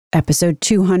Episode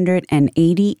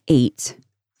 288,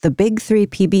 The Big Three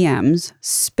PBMs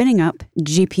Spinning Up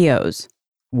GPOs.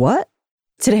 What?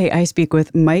 Today I speak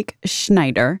with Mike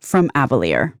Schneider from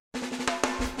Avalere.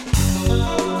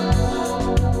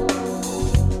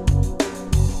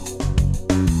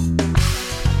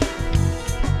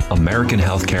 American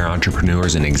healthcare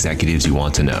entrepreneurs and executives you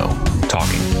want to know.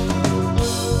 Talking.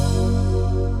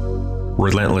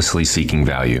 Relentlessly seeking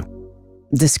value.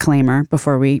 Disclaimer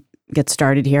before we get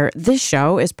started here. This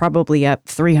show is probably a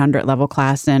 300 level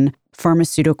class in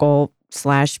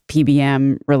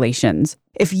pharmaceutical/PBM relations.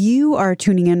 If you are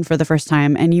tuning in for the first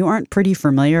time and you aren't pretty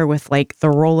familiar with the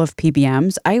role of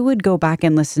PBMs, I would go back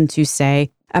and listen to,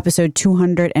 say, episode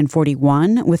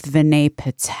 241 with Vinay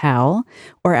Patel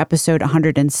or episode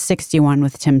 161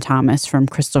 with Tim Thomas from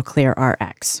Crystal Clear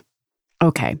RX.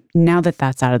 Okay, now that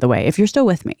that's out of the way, if you're still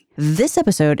with me, this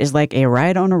episode is like a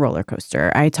ride on a roller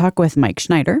coaster. I talk with Mike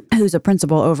Schneider, who's a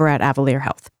principal over at Avalere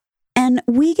Health. And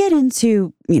we get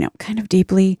into, kind of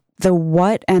deeply the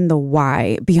what and the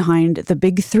why behind the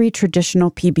big three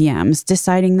traditional PBMs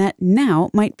deciding that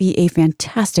now might be a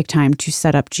fantastic time to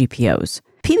set up GPOs.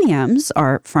 PBMs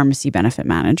are pharmacy benefit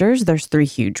managers. There's three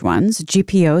huge ones.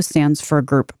 GPO stands for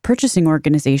Group Purchasing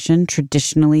Organization.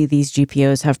 Traditionally, these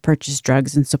GPOs have purchased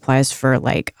drugs and supplies for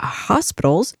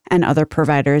hospitals and other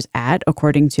providers at,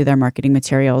 according to their marketing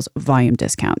materials, volume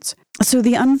discounts. So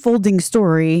the unfolding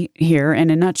story here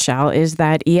in a nutshell is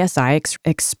that ESI,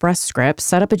 Express Scripts,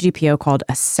 set up a GPO called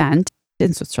Ascent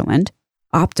in Switzerland.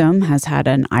 Optum has had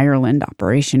an Ireland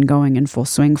operation going in full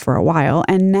swing for a while,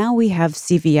 and now we have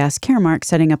CVS Caremark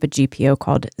setting up a GPO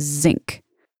called Zinc.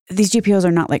 These GPOs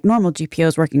are not like normal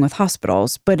GPOs working with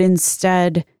hospitals, but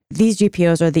instead, these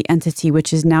GPOs are the entity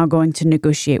which is now going to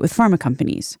negotiate with pharma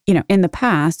companies. In the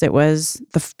past, it was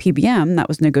the PBM that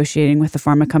was negotiating with the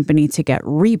pharma company to get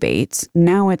rebates.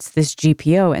 Now it's this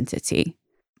GPO entity.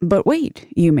 But wait,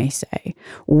 you may say,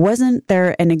 wasn't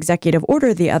there an executive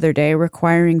order the other day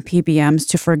requiring PBMs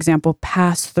to, for example,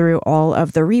 pass through all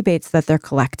of the rebates that they're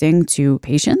collecting to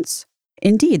patients?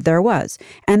 Indeed, there was.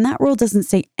 And that rule doesn't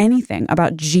say anything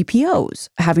about GPOs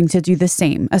having to do the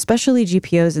same, especially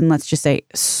GPOs in, let's just say,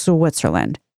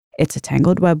 Switzerland. It's a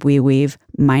tangled web we weave.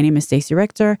 My name is Stacey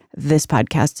Richter. This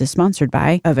podcast is sponsored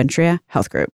by Aventria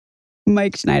Health Group.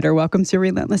 Mike Schneider, welcome to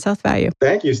Relentless Health Value.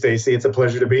 Thank you, Stacey. It's a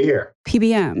pleasure to be here.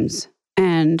 PBMs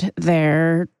and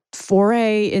their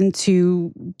foray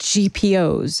into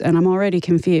GPOs, and I'm already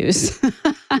confused.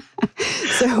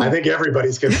 I think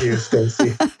everybody's confused,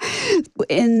 Stacey.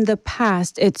 In the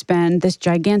past, it's been this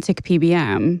gigantic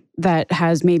PBM that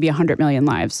has maybe 100 million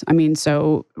lives.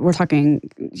 So we're talking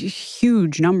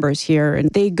huge numbers here.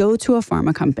 And they go to a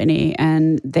pharma company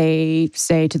and they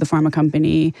say to the pharma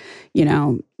company,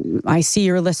 I see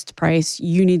your list price.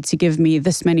 You need to give me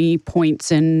this many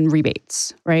points in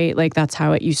rebates, right? That's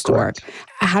how it used to work.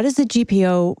 How does the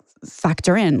GPO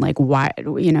factor in? Why,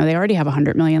 they already have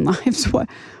 100 million lives.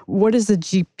 What does the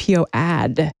GPO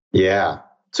add? Yeah,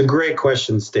 it's a great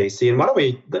question, Stacey. And why don't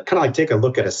we kind of take a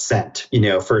look at Ascent,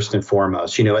 first and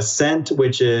foremost. Ascent,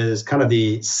 which is kind of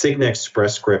the Cigna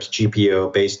Express Scripts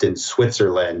GPO based in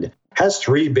Switzerland, has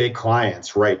three big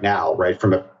clients right now,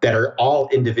 that are all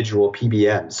individual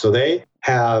PBMs. So they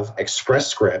have Express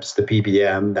Scripts, the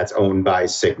PBM that's owned by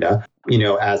Cigna,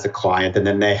 as a client. And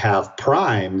then they have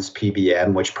Prime's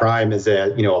PBM, which Prime is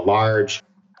a large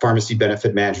pharmacy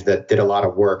benefit manager that did a lot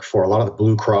of work for a lot of the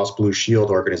Blue Cross Blue Shield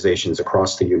organizations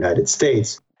across the United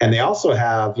States. And they also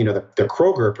have, the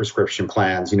Kroger prescription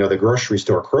plans. The grocery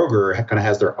store Kroger kind of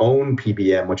has their own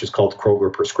PBM, which is called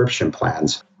Kroger Prescription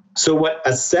Plans. So what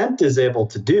Ascent is able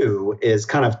to do is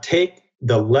kind of take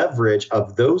the leverage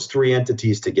of those three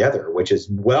entities together, which is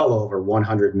well over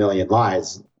 100 million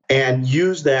lives, and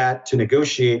use that to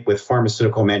negotiate with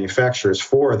pharmaceutical manufacturers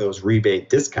for those rebate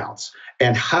discounts.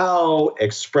 And how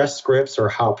Express Scripts or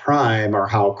how Prime or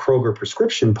how Kroger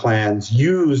prescription plans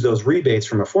use those rebates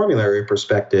from a formulary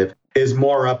perspective is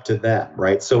more up to them,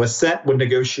 right? So Ascent would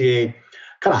negotiate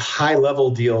kind of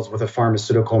high-level deals with a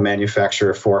pharmaceutical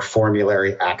manufacturer for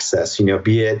formulary access,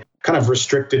 be it kind of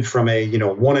restricted from a,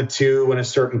 1 or 2 in a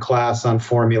certain class on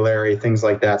formulary, things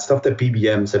like that, stuff that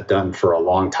PBMs have done for a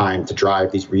long time to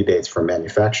drive these rebates from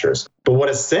manufacturers. But what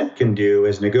Ascent can do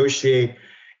is negotiate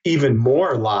even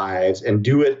more lives and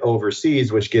do it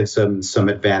overseas, which gives them some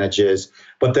advantages.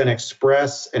 But then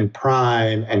Express and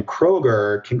Prime and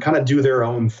Kroger can kind of do their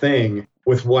own thing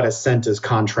with what Ascent is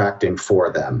contracting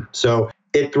for them. So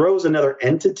it throws another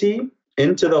entity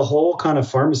into the whole kind of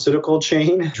pharmaceutical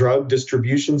chain, drug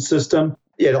distribution system.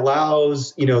 It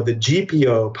allows, the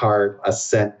GPO part,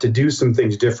 Ascent, to do some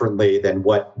things differently than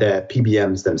what the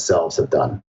PBMs themselves have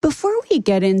done. Before we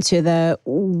get into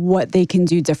what they can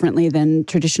do differently than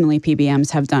traditionally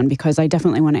PBMs have done, because I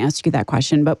definitely want to ask you that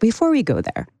question, but before we go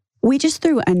there, we just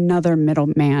threw another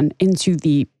middleman into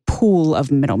the pool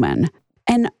of middlemen.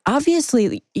 And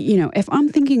obviously, if I'm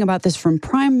thinking about this from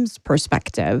Prime's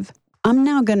perspective, I'm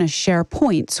now going to share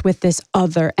points with this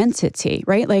other entity,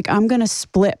 right? Like I'm going to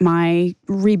split my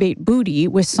rebate booty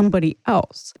with somebody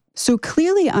else. So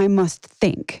clearly I must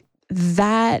think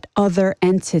that other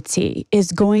entity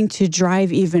is going to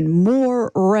drive even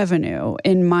more revenue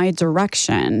in my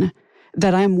direction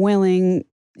that I'm willing,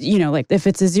 like if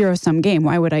it's a zero-sum game,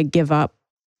 why would I give up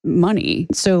money?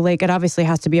 So like it obviously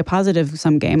has to be a positive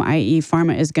sum game, i.e.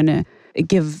 pharma is going to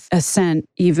give Ascent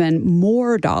even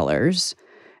more dollars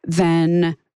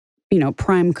than,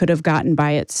 Prime could have gotten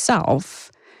by itself.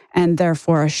 And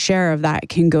therefore a share of that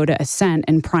can go to Ascent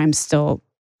and Prime still,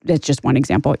 that's just one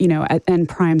example, and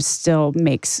Prime still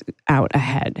makes out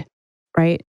ahead,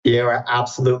 right? You're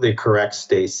absolutely correct,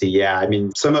 Stacey. Yeah, I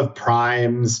mean, some of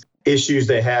Prime's issues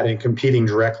they had in competing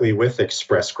directly with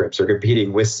Express Scripts or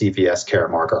competing with CVS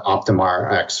Caremark or Optum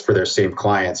Rx for their same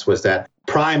clients was that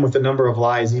Prime, with the number of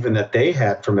lives even that they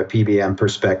had from a PBM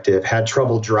perspective, had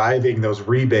trouble driving those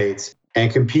rebates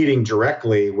and competing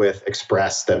directly with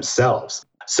Express themselves.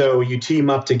 So you team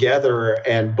up together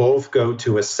and both go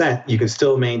to Ascent, you can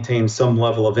still maintain some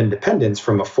level of independence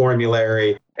from a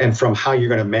formulary and from how you're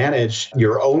going to manage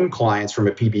your own clients from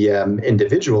a PBM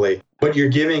individually. But you're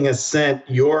giving Ascent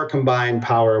your combined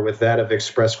power with that of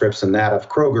Express Scripts and that of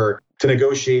Kroger to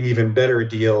negotiate even better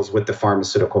deals with the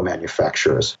pharmaceutical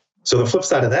manufacturers. So the flip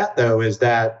side of that, though, is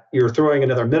that you're throwing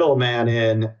another middleman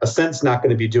in. Ascent's not going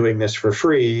to be doing this for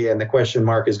free. And the question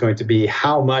mark is going to be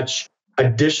how much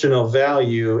additional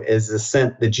value is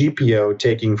Ascent, the GPO,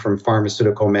 taking from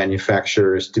pharmaceutical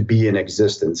manufacturers to be in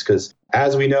existence? Because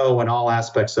as we know, in all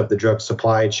aspects of the drug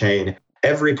supply chain,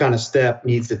 every kind of step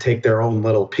needs to take their own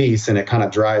little piece, and it kind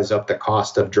of drives up the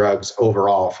cost of drugs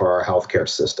overall for our healthcare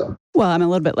system. Well, I'm a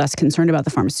little bit less concerned about the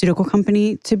pharmaceutical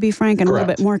company, to be frank, and Correct. A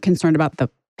little bit more concerned about the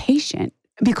patient.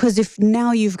 Because if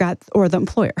now you've got, or the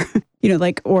employer,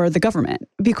 or the government,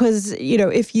 because,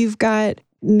 if you've got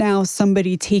now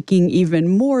somebody taking even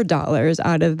more dollars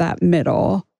out of that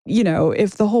middle,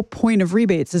 if the whole point of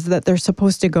rebates is that they're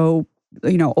supposed to go,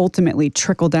 ultimately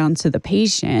trickle down to the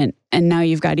patient, and now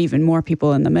you've got even more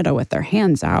people in the middle with their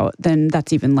hands out, then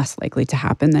that's even less likely to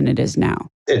happen than it is now.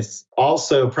 It's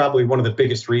also probably one of the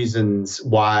biggest reasons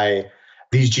why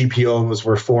these GPOs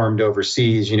were formed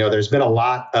overseas. There's been a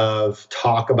lot of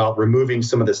talk about removing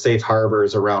some of the safe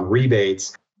harbors around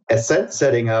rebates. Ascent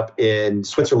setting up in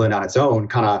Switzerland on its own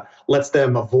kind of lets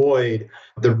them avoid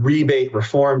the rebate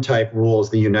reform type rules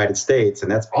in the United States. And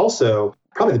that's also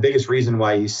probably the biggest reason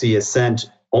why you see Ascent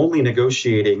only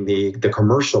negotiating the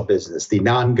commercial business, the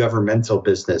non-governmental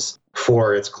business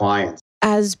for its clients.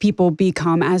 As people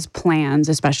become, as plans,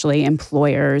 especially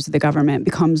employers, the government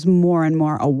becomes more and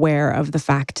more aware of the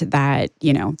fact that,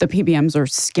 the PBMs are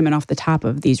skimming off the top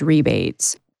of these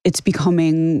rebates, it's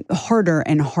becoming harder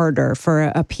and harder for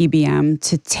a PBM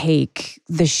to take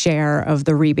the share of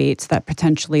the rebates that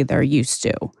potentially they're used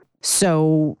to.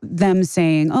 So them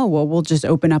saying, oh, well, we'll just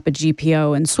open up a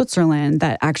GPO in Switzerland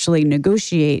that actually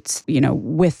negotiates,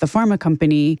 with the pharma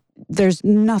company. There's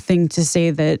nothing to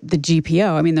say that the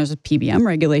GPO, there's PBM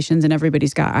regulations and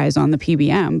everybody's got eyes on the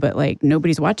PBM, but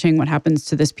nobody's watching what happens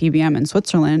to this PBM in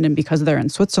Switzerland. And because they're in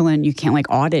Switzerland, you can't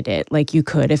audit it like you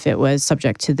could if it was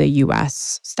subject to the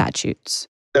US statutes.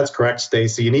 That's correct,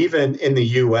 Stacey. And even in the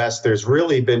US, there's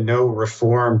really been no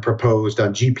reform proposed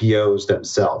on GPOs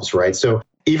themselves, right? So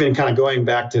even kind of going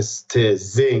back to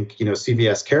Zinc,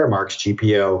 CVS Caremark's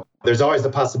GPO, there's always the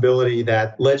possibility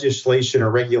that legislation or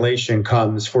regulation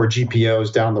comes for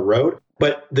GPOs down the road.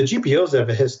 But the GPOs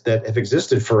that have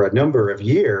existed for a number of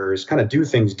years kind of do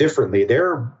things differently.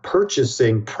 They're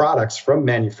purchasing products from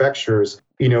manufacturers,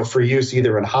 for use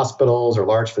either in hospitals or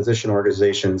large physician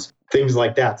organizations, things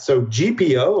like that. So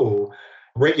GPO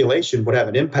regulation would have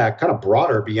an impact kind of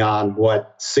broader beyond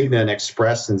what Cigna and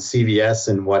Express and CVS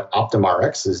and what Optum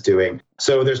Rx is doing.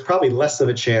 So there's probably less of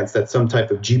a chance that some type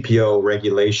of GPO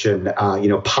regulation,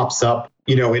 pops up,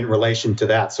 in relation to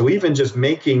that. So even just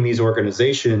making these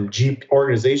organizations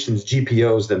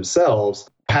GPOs themselves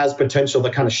has potential to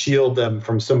kind of shield them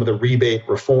from some of the rebate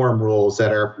reform rules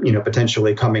that are,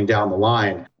 potentially coming down the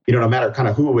line. No matter kind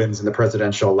of who wins in the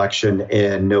presidential election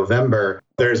in November,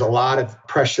 there's a lot of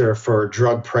pressure for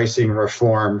drug pricing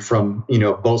reform from,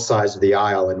 both sides of the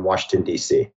aisle in Washington,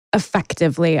 D.C.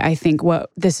 effectively, I think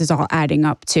what this is all adding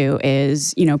up to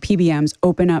is, PBMs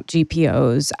open up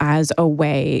GPOs as a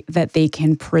way that they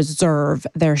can preserve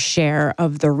their share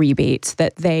of the rebates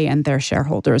that they and their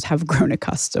shareholders have grown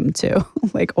accustomed to.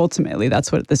 Like, ultimately,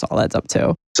 that's what this all adds up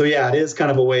to. So yeah, it is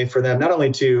kind of a way for them not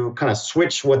only to kind of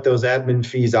switch what those admin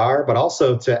fees are, but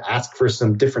also to ask for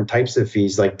some different types of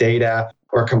fees like data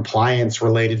or compliance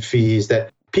related fees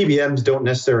that PBMs don't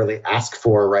necessarily ask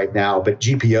for right now, but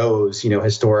GPOs,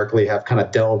 historically have kind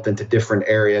of delved into different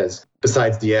areas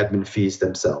besides the admin fees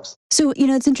themselves. So,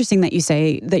 it's interesting that you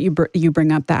say that you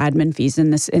bring up the admin fees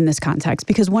in this context,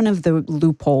 because one of the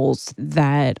loopholes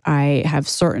that I have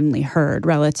certainly heard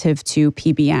relative to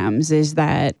PBMs is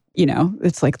that,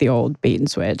 it's like the old bait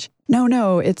and switch.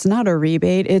 No, it's not a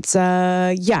rebate. It's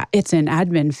it's an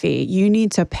admin fee. You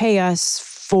need to pay us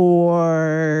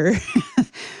for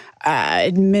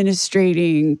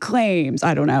administrating claims.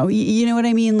 I don't know. You know what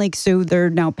I mean? Like, so they're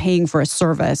now paying for a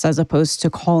service as opposed to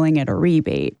calling it a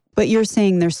rebate. But you're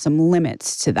saying there's some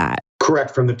limits to that.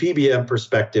 Correct. From the PBM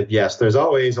perspective, yes, there's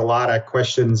always a lot of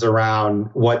questions around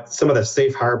what some of the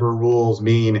safe harbor rules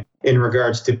mean in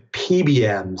regards to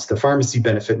PBMs, the pharmacy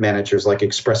benefit managers like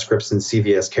Express Scripts and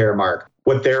CVS Caremark,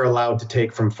 what they're allowed to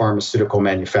take from pharmaceutical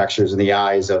manufacturers in the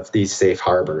eyes of these safe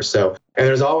harbors. So, and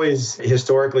there's always,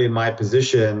 historically in my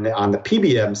position on the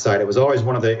PBM side, it was always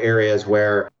one of the areas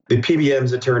where the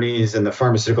PBM's attorneys and the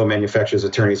pharmaceutical manufacturers'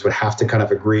 attorneys would have to kind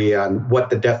of agree on what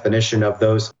the definition of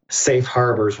those safe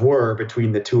harbors were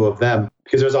between the two of them,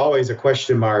 because there's always a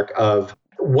question mark of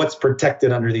what's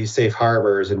protected under these safe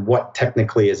harbors and what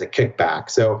technically is a kickback.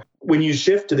 So when you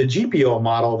shift to the GPO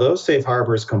model, those safe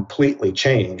harbors completely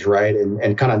change, right?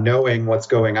 And kind of knowing what's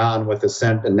going on with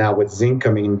Ascent and now with Zinc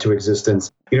coming into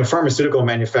existence, pharmaceutical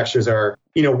manufacturers are,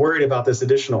 worried about this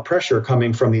additional pressure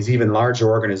coming from these even larger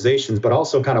organizations, but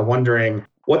also kind of wondering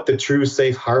what the true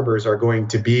safe harbors are going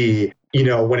to be,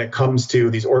 when it comes to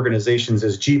these organizations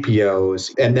as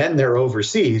GPOs. And then they're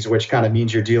overseas, which kind of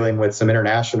means you're dealing with some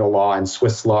international law and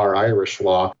Swiss law or Irish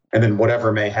law. And then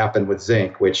whatever may happen with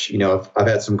Zinc, which, I've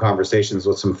had some conversations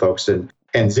with some folks,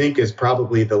 and Zinc is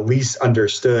probably the least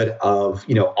understood of,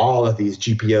 all of these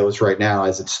GPOs right now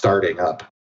as it's starting up.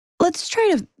 Let's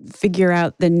try to figure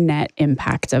out the net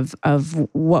impact of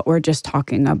what we're just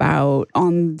talking about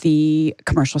on the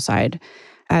commercial side.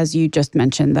 As you just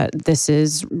mentioned, that this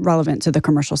is relevant to the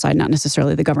commercial side, not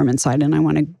necessarily the government side. And I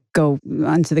want to go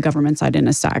onto the government side in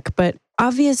a sec. But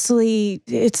obviously,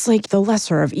 it's like the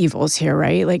lesser of evils here,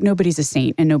 right? Like, nobody's a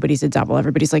saint and nobody's a devil.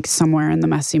 Everybody's like somewhere in the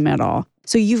messy middle.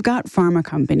 So you've got pharma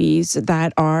companies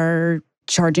that are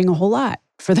charging a whole lot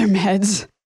for their meds.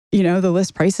 The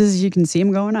list prices, you can see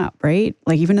them going up, right?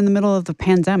 Like, even in the middle of the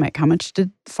pandemic, how much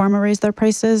did pharma raise their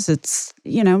prices? It's,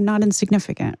 not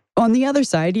insignificant. On the other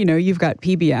side, you've got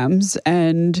PBMs,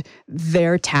 and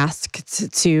they're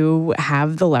tasked to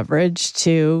have the leverage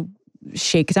to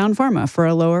shake down pharma for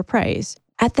a lower price.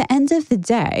 At the end of the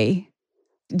day,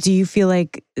 do you feel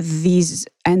like these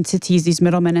entities, these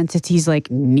middlemen entities,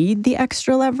 need the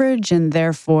extra leverage, and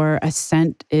therefore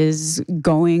Ascent is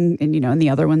going, and the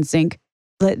other one's Zinc,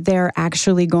 that they're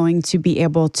actually going to be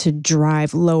able to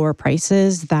drive lower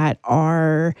prices that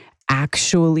are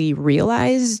actually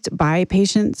realized by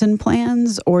patients and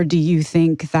plans? Or do you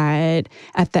think that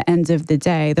at the end of the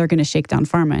day, they're going to shake down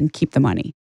pharma and keep the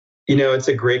money? It's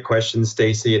a great question,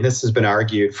 Stacey. And this has been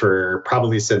argued for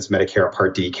probably since Medicare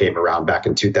Part D came around back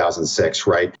in 2006,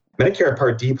 right? Medicare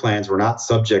Part D plans were not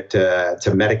subject to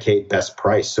Medicaid best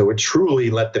price. So it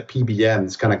truly let the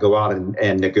PBMs kind of go out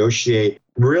and negotiate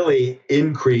really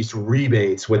increased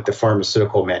rebates with the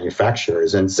pharmaceutical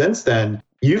manufacturers. And since then,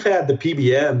 you've had the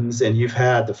PBMs and you've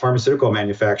had the pharmaceutical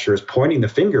manufacturers pointing the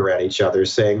finger at each other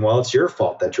saying, well, it's your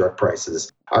fault that drug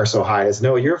prices are so high. It's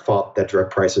no, your fault that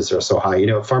drug prices are so high.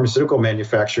 Pharmaceutical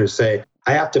manufacturers say,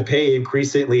 I have to pay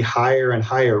increasingly higher and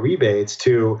higher rebates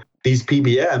to these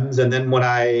PBMs. And then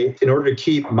in order to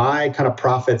keep my kind of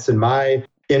profits and my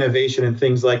innovation and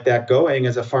things like that going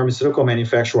as a pharmaceutical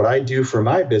manufacturer, what I do for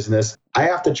my business, I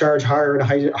have to charge higher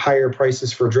and higher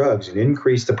prices for drugs and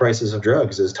increase the prices of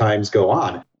drugs as times go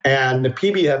on. And the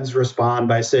PBMs respond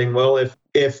by saying, well,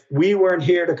 if we weren't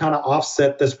here to kind of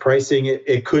offset this pricing,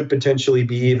 it could potentially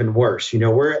be even worse.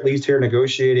 We're at least here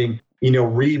negotiating,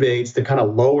 rebates to kind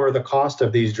of lower the cost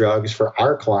of these drugs for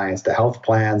our clients, the health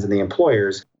plans and the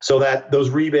employers, so that those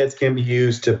rebates can be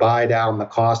used to buy down the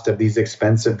cost of these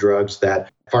expensive drugs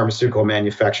that pharmaceutical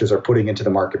manufacturers are putting into the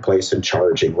marketplace and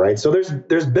charging, right? So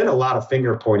there's been a lot of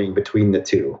finger pointing between the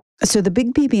two. So the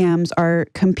big PBMs are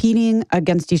competing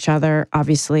against each other,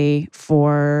 obviously,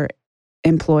 for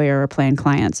employer or plan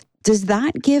clients. Does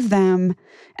that give them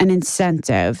an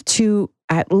incentive to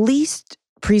at least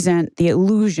present the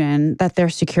illusion that they're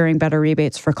securing better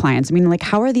rebates for clients? I mean, like,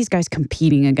 how are these guys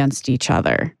competing against each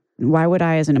other? Why would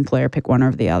I, as an employer, pick one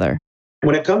over the other?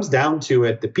 When it comes down to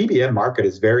it, the PBM market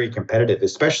is very competitive,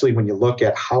 especially when you look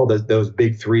at how those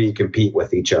big three compete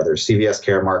with each other, CVS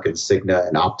Caremark, Cigna,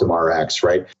 and Optum Rx,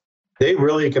 right? They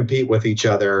really compete with each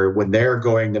other when they're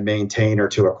going to maintain or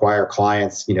to acquire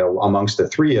clients, amongst the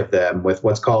three of them with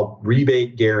what's called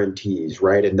rebate guarantees,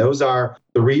 right? And those are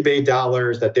the rebate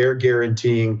dollars that they're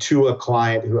guaranteeing to a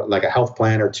client, who, like a health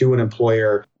plan, or to an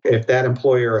employer, if that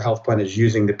employer or health plan is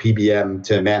using the PBM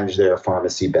to manage their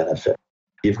pharmacy benefit.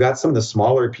 You've got some of the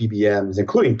smaller PBMs,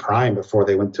 including Prime before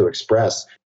they went to Express,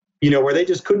 where they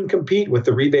just couldn't compete with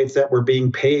the rebates that were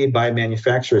being paid by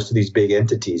manufacturers to these big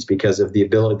entities because of the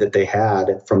ability that they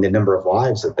had from the number of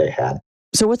lives that they had.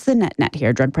 So what's the net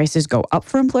here? Drug prices go up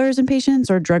for employers and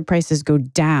patients, or drug prices go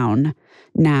down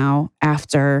now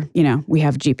after, we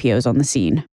have GPOs on the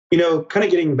scene? Kind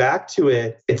of getting back to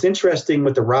it, it's interesting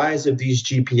with the rise of these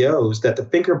GPOs that the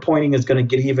finger pointing is going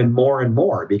to get even more and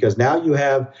more, because now you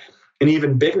have an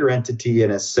even bigger entity in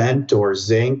Ascent or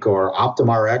Zinc or Optum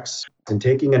Rx and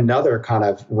taking another kind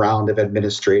of round of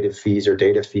administrative fees or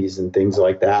data fees and things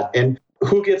like that. And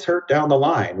who gets hurt down the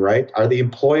line, right? Are the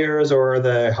employers or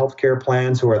the healthcare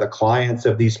plans who are the clients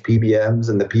of these PBMs,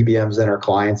 and the PBMs that are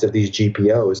clients of these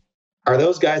GPOs? Are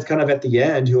those guys kind of at the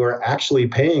end who are actually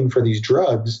paying for these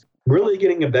drugs really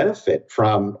getting a benefit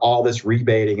from all this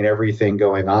rebating and everything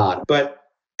going on? But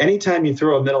anytime you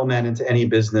throw a middleman into any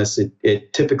business,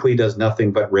 it typically does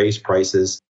nothing but raise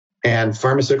prices. And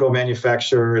pharmaceutical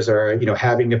manufacturers are,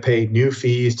 having to pay new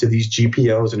fees to these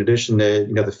GPOs in addition to,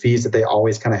 the fees that they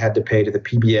always kind of had to pay to the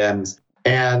PBMs.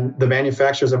 And the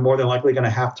manufacturers are more than likely going to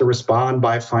have to respond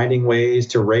by finding ways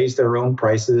to raise their own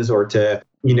prices, or to,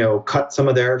 cut some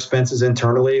of their expenses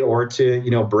internally, or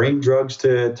to, bring drugs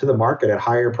to the market at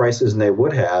higher prices than they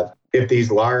would have if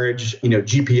these large,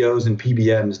 GPOs and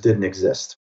PBMs didn't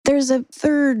exist. There's a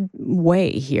third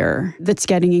way here that's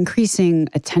getting increasing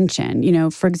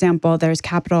attention. For example, there's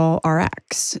Capital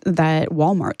RX that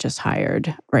Walmart just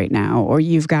hired right now, or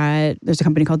there's a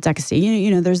company called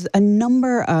Decacy. There's a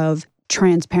number of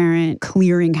transparent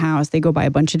clearinghouse, they go by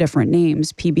a bunch of different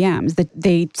names, PBMs, that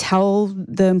they tell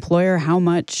the employer how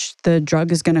much the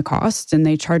drug is going to cost, and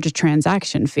they charge a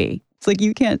transaction fee. It's like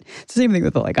it's the same thing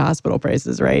with hospital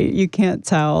prices, right? You can't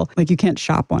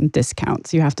shop on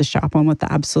discounts. You have to shop on what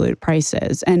the absolute price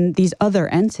is. And these other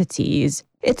entities,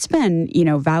 it's been,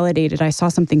 validated. I saw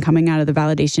something coming out of the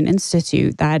Validation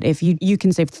Institute that if you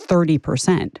can save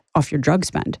 30% off your drug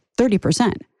spend,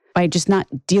 30%, by just not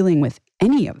dealing with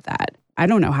any of that. I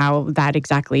don't know how that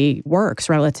exactly works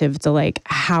relative to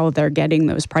how they're getting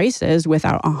those prices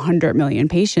without 100 million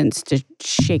patients to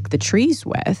shake the trees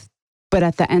with. But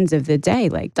at the end of the day,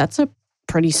 that's a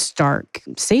pretty stark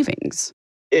savings.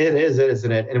 It is,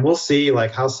 isn't it? And we'll see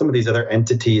how some of these other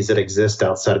entities that exist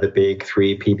outside of the big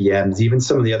three PBMs, even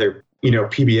some of the other,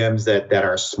 PBMs that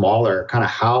are smaller, kind of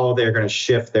how they're going to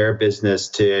shift their business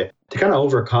to kind of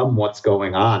overcome what's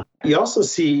going on. You also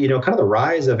see, kind of the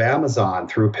rise of Amazon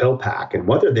through PillPack and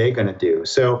what are they going to do?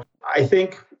 So I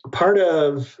think part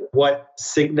of what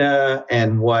Cigna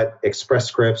and what Express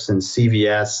Scripts and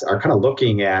CVS are kind of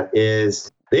looking at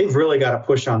is they've really got to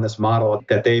push on this model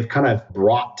that they've kind of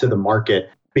brought to the market,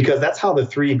 because that's how the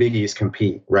three biggies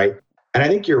compete, right? And I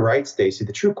think you're right, Stacey.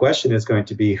 The true question is going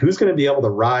to be who's going to be able to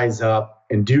rise up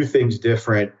and do things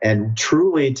different and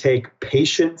truly take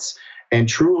patients and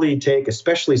truly take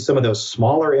especially some of those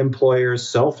smaller employers,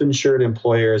 self-insured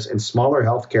employers, and smaller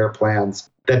healthcare plans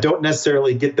that don't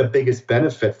necessarily get the biggest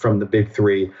benefit from the big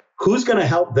three. Who's going to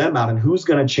help them out, and who's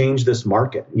going to change this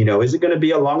market? Is it going to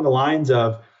be along the lines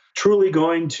of truly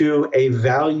going to a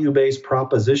value-based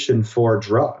proposition for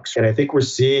drugs? And I think we're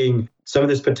seeing some of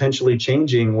this potentially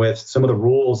changing with some of the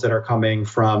rules that are coming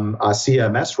from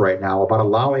CMS right now about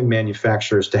allowing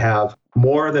manufacturers to have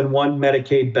more than one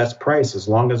Medicaid best price as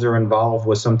long as they're involved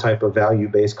with some type of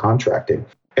value-based contracting.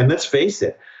 And let's face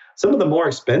it, some of the more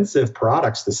expensive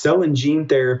products, the cell and gene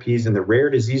therapies and the rare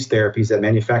disease therapies that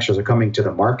manufacturers are coming to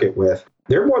the market with,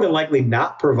 they're more than likely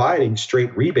not providing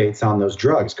straight rebates on those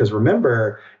drugs. Because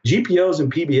remember, GPOs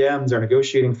and PBMs are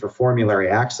negotiating for formulary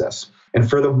access. And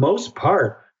for the most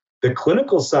part, the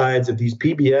clinical sides of these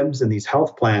PBMs and these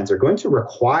health plans are going to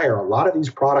require a lot of these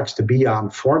products to be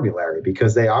on formulary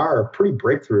because they are pretty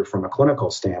breakthrough from a clinical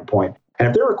standpoint. And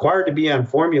if they're required to be on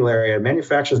formulary, a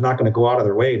manufacturer is not going to go out of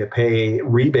their way to pay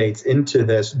rebates into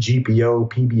this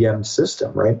GPO PBM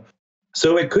system, right?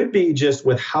 So it could be just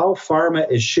with how pharma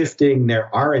is shifting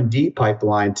their R&D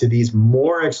pipeline to these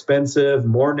more expensive,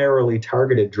 more narrowly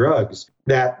targeted drugs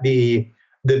that the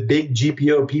big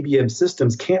GPO PBM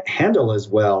systems can't handle as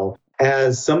well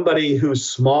as somebody who's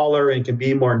smaller and can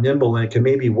be more nimble and can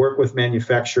maybe work with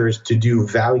manufacturers to do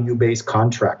value-based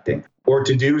contracting or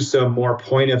to do some more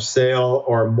point of sale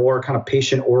or more kind of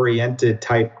patient-oriented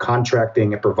type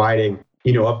contracting and providing,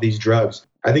 of these drugs.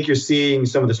 I think you're seeing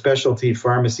some of the specialty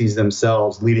pharmacies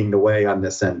themselves leading the way on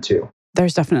this end too.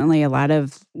 There's definitely a lot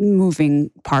of moving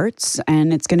parts,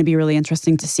 and it's going to be really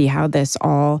interesting to see how this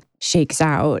all shakes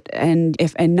out. And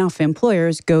if enough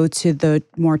employers go to the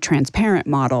more transparent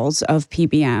models of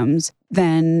PBMs,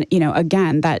 then,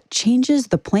 again, that changes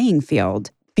the playing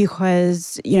field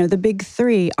because, the big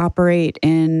three operate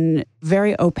in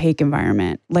very opaque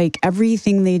environment. Like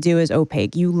everything they do is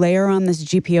opaque. You layer on this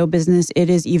GPO business, it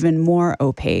is even more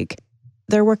opaque.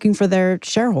 They're working for their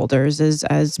shareholders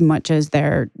as much as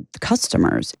their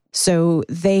customers. So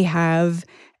they have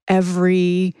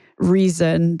every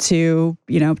reason to,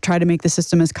 try to make the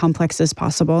system as complex as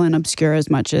possible and obscure as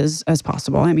much as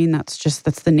possible. I mean, that's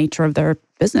the nature of their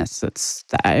business.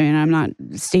 I'm not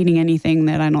stating anything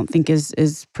that I don't think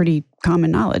is pretty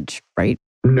common knowledge, right?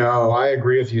 No, I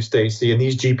agree with you, Stacey. And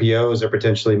these GPOs are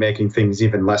potentially making things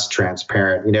even less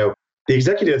transparent. The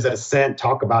executives at Ascent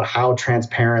talk about how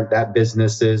transparent that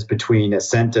business is between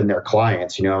Ascent and their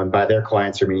clients, and by their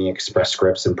clients, are meaning Express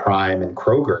Scripts and Prime and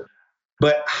Kroger.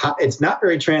 But it's not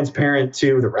very transparent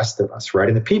to the rest of us, right?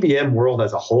 And the PBM world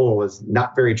as a whole is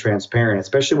not very transparent,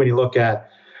 especially when you look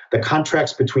at the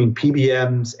contracts between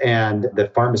PBMs and the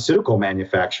pharmaceutical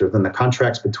manufacturers and the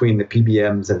contracts between the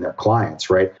PBMs and their clients,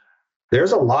 right?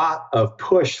 There's a lot of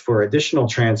push for additional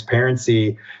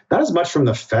transparency, not as much from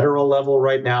the federal level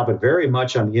right now, but very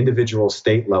much on the individual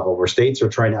state level, where states are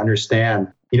trying to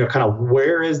understand, kind of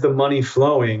where is the money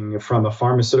flowing from a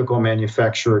pharmaceutical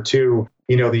manufacturer to,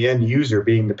 the end user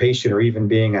being the patient or even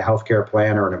being a healthcare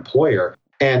plan or an employer,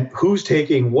 and who's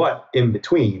taking what in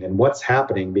between and what's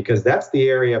happening, because that's the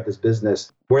area of this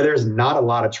business where there's not a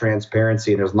lot of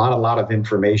transparency and there's not a lot of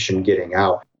information getting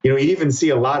out. You even see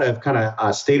a lot of kind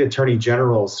of state attorney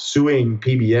generals suing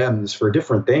PBMs for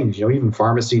different things, even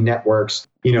pharmacy networks,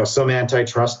 some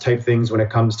antitrust type things when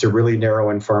it comes to really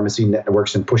narrowing pharmacy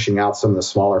networks and pushing out some of the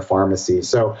smaller pharmacies.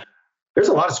 So there's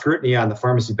a lot of scrutiny on the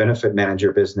pharmacy benefit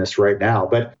manager business right now.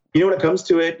 But, when it comes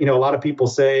to it, a lot of people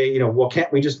say, well,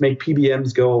 can't we just make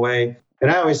PBMs go away? And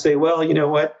I always say, well, you know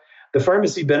what? The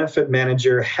pharmacy benefit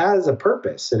manager has a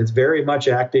purpose, and it's very much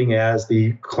acting as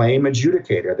the claim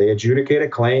adjudicator. They adjudicate a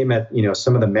claim at,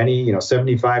 some of the many,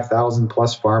 75,000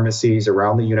 plus pharmacies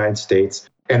around the United States,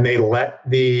 and they let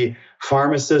the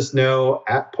pharmacist know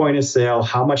at point of sale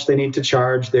how much they need to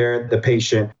charge the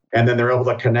patient. And then they're able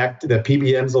to connect, the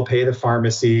PBMs will pay the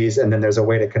pharmacies, and then there's a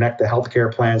way to connect the healthcare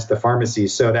plans to the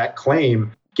pharmacies. So that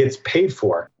claim gets paid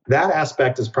for. That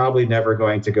aspect is probably never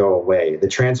going to go away. The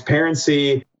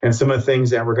transparency and some of the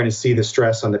things that we're going to see the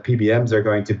stress on the PBMs are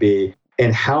going to be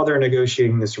in how they're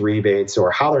negotiating this rebates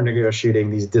or how they're negotiating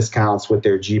these discounts with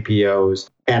their GPOs,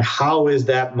 and how is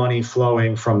that money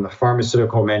flowing from the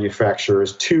pharmaceutical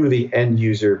manufacturers to the end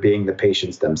user being the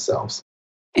patients themselves.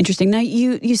 Interesting. Now,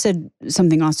 you said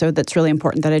something also that's really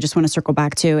important that I just want to circle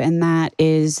back to, and that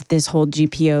is this whole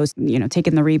GPOs,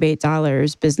 taking the rebate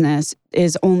dollars business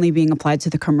is only being applied to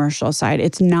the commercial side.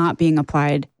 It's not being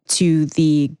applied to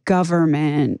the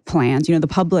government plans, the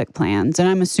public plans. And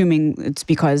I'm assuming it's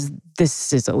because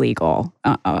this is illegal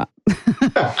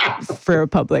for a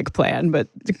public plan, but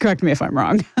correct me if I'm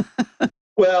wrong.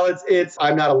 Well,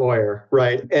 I'm not a lawyer,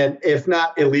 right? And if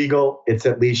not illegal, it's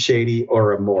at least shady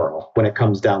or immoral when it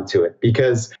comes down to it.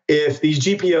 Because if these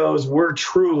GPOs were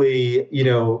truly,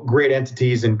 great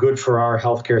entities and good for our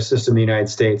healthcare system in the United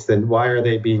States, then why are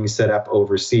they being set up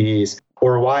overseas?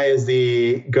 Or why is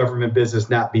the government business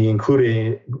not being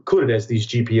included as these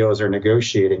GPOs are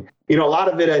negotiating? A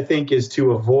lot of it, I think, is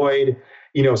to avoid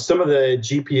some of the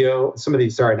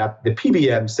the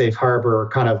PBM safe harbor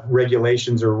kind of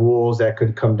regulations or rules that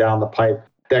could come down the pipe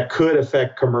that could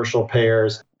affect commercial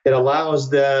payers. It allows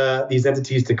these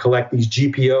entities to collect these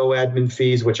GPO admin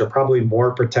fees, which are probably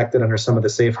more protected under some of the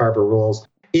safe harbor rules,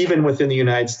 even within the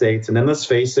United States. And then let's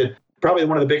face it, probably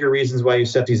one of the bigger reasons why you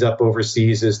set these up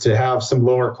overseas is to have some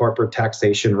lower corporate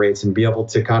taxation rates and be able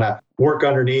to kind of work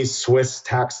underneath Swiss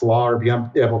tax law or be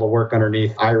able to work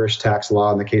underneath Irish tax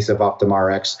law in the case of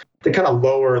OptumRx to kind of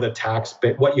lower the tax,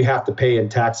 what you have to pay in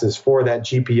taxes for that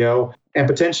GPO and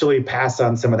potentially pass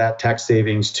on some of that tax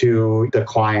savings to the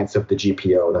clients of the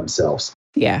GPO themselves.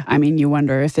 Yeah, I mean, you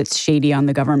wonder if it's shady on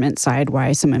the government side,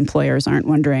 why some employers aren't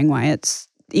wondering why it's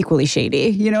equally shady.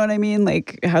 You know what I mean?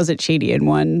 Like, how's it shady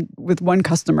with one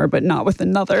customer, but not with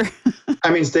another?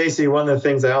 I mean, Stacey, one of the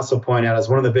things I also point out is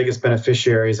one of the biggest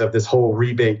beneficiaries of this whole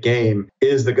rebate game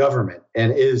is the government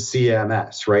and is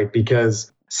CMS, right?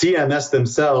 Because CMS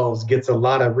themselves gets a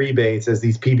lot of rebates as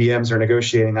these PBMs are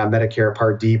negotiating on Medicare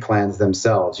Part D plans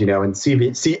themselves, and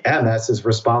CMS is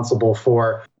responsible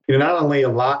for, not only a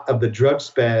lot of the drug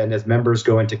spend as members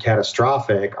go into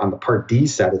catastrophic on the Part D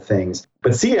side of things,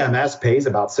 but CMS pays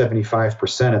about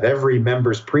 75% of every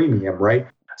member's premium, right?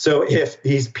 So if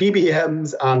these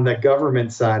PBMs on the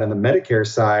government side, on the Medicare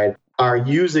side, are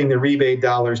using the rebate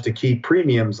dollars to keep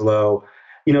premiums low,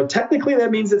 technically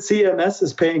that means that CMS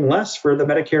is paying less for the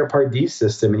Medicare Part D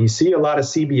system. And you see a lot of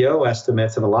CBO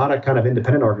estimates and a lot of kind of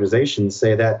independent organizations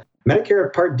say that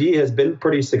Medicare Part D has been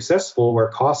pretty successful where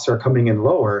costs are coming in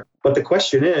lower. But the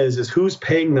question is who's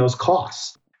paying those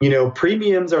costs?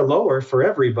 Premiums are lower for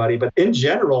everybody, but in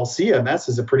general, CMS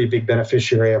is a pretty big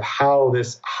beneficiary of how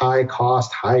this high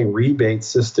cost, high rebate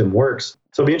system works.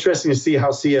 So it'll be interesting to see how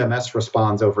CMS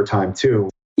responds over time too.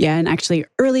 Yeah, and actually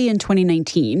early in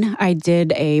 2019, I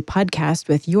did a podcast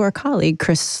with your colleague,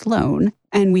 Chris Sloan,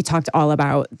 and we talked all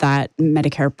about that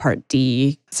Medicare Part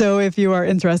D. So if you are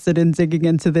interested in digging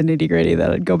into the nitty-gritty,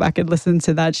 then go back and listen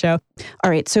to that show. All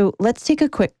right, so let's take a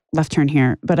quick left turn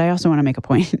here, but I also want to make a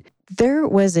point. There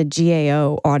was a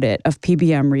GAO audit of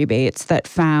PBM rebates that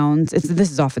found,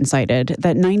 this is often cited,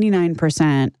 that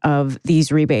 99% of these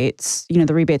rebates,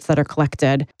 the rebates that are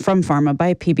collected from pharma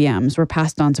by PBMs were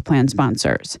passed on to plan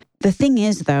sponsors. The thing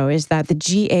is, though, is that the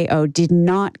GAO did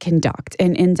not conduct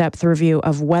an in-depth review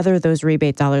of whether those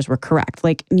rebate dollars were correct.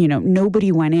 Like,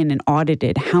 nobody went in and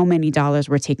audited how many dollars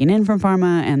were taken in from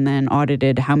pharma and then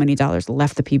audited how many dollars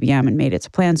left the PBM and made it to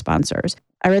plan sponsors.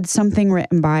 I read something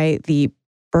written by the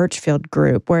Birchfield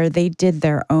Group where they did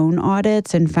their own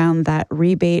audits and found that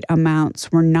rebate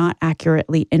amounts were not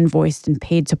accurately invoiced and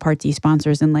paid to Part D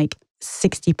sponsors in like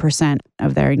 60%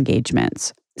 of their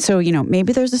engagements. So,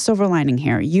 maybe there's a silver lining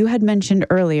here. You had mentioned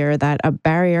earlier that a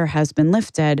barrier has been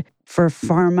lifted for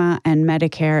pharma and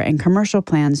Medicare and commercial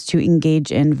plans to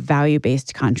engage in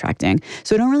value-based contracting.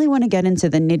 So I don't really want to get into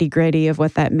the nitty-gritty of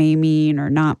what that may mean or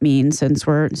not mean since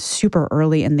we're super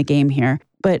early in the game here.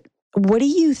 But what do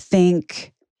you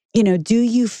think, do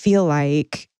you feel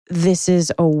like this is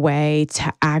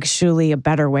a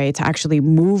better way to actually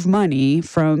move money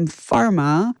from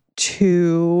pharma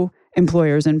to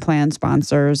employers and plan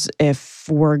sponsors if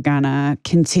we're gonna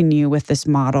continue with this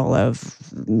model of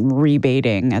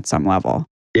rebating at some level?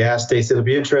 Yeah, Stacey, it'll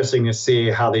be interesting to see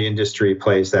how the industry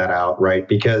plays that out, right?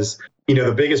 Because,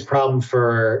 the biggest problem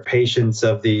for patients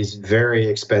of these very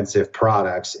expensive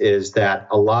products is that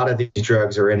a lot of these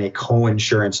drugs are in a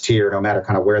co-insurance tier, no matter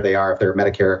kind of where they are, if they're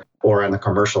Medicare or on the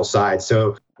commercial side.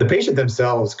 So the patient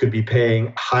themselves could be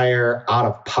paying higher out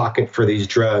of pocket for these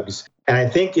drugs. And I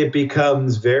think it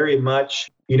becomes very much,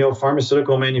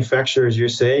 pharmaceutical manufacturers, you're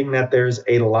saying that there's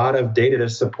a lot of data to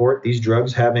support these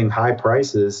drugs having high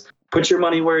prices. Put your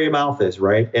money where your mouth is,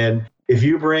 right? And if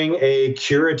you bring a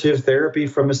curative therapy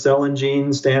from a cell and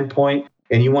gene standpoint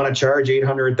and you want to charge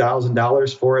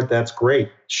 $800,000 for it, that's great.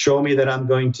 Show me that I'm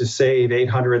going to save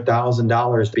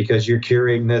 $800,000 because you're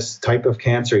curing this type of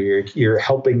cancer. You're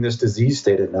helping this disease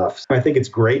state enough. I think it's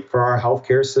great for our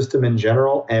healthcare system in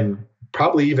general and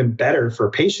probably even better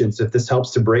for patients if this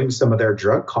helps to bring some of their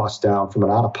drug costs down from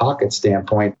an out-of-pocket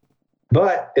standpoint.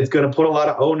 But it's going to put a lot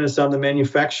of onus on the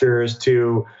manufacturers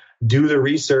to do the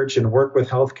research and work with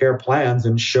healthcare plans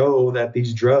and show that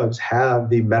these drugs have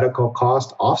the medical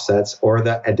cost offsets or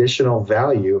the additional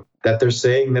value that they're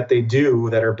saying that they do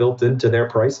that are built into their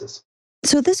prices.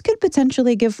 So this could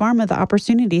potentially give pharma the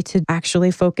opportunity to actually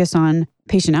focus on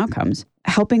patient outcomes,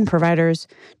 helping providers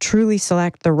truly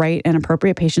select the right and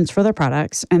appropriate patients for their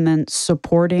products, and then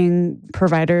supporting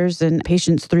providers and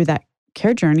patients through that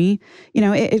care journey.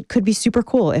 It could be super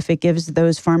cool if it gives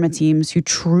those pharma teams who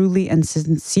truly and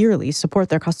sincerely support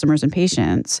their customers and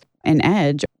patients an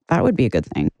edge. That would be a good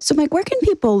thing. So, Mike, where can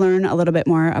people learn a little bit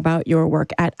more about your work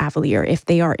at Avalere if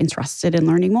they are interested in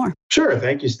learning more? Sure.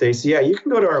 Thank you, Stacey. Yeah, you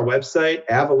can go to our website,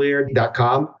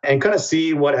 avalere.com, and kind of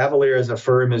see what Avalere as a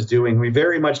firm is doing. We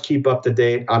very much keep up to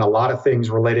date on a lot of things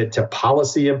related to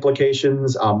policy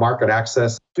implications, market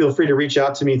access. Feel free to reach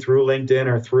out to me through LinkedIn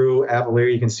or through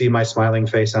Avalere. You can see my smiling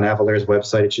face on Avalere's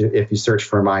website if you search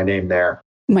for my name there.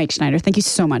 Mike Schneider, thank you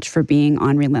so much for being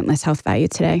on Relentless Health Value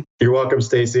today. You're welcome,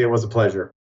 Stacey. It was a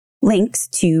pleasure. Links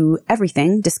to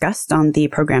everything discussed on the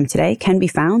program today can be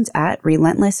found at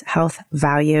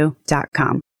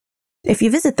relentlesshealthvalue.com. If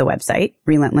you visit the website,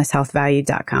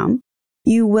 relentlesshealthvalue.com,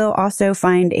 you will also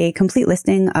find a complete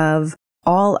listing of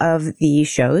all of the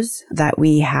shows that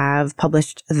we have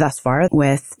published thus far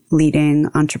with leading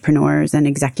entrepreneurs and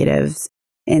executives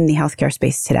in the healthcare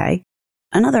space today.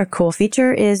 Another cool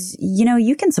feature is,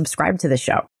 you can subscribe to the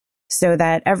show so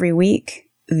that every week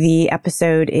the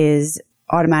episode is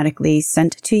automatically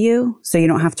sent to you, so you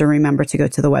don't have to remember to go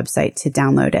to the website to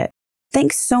download it.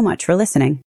 Thanks so much for listening.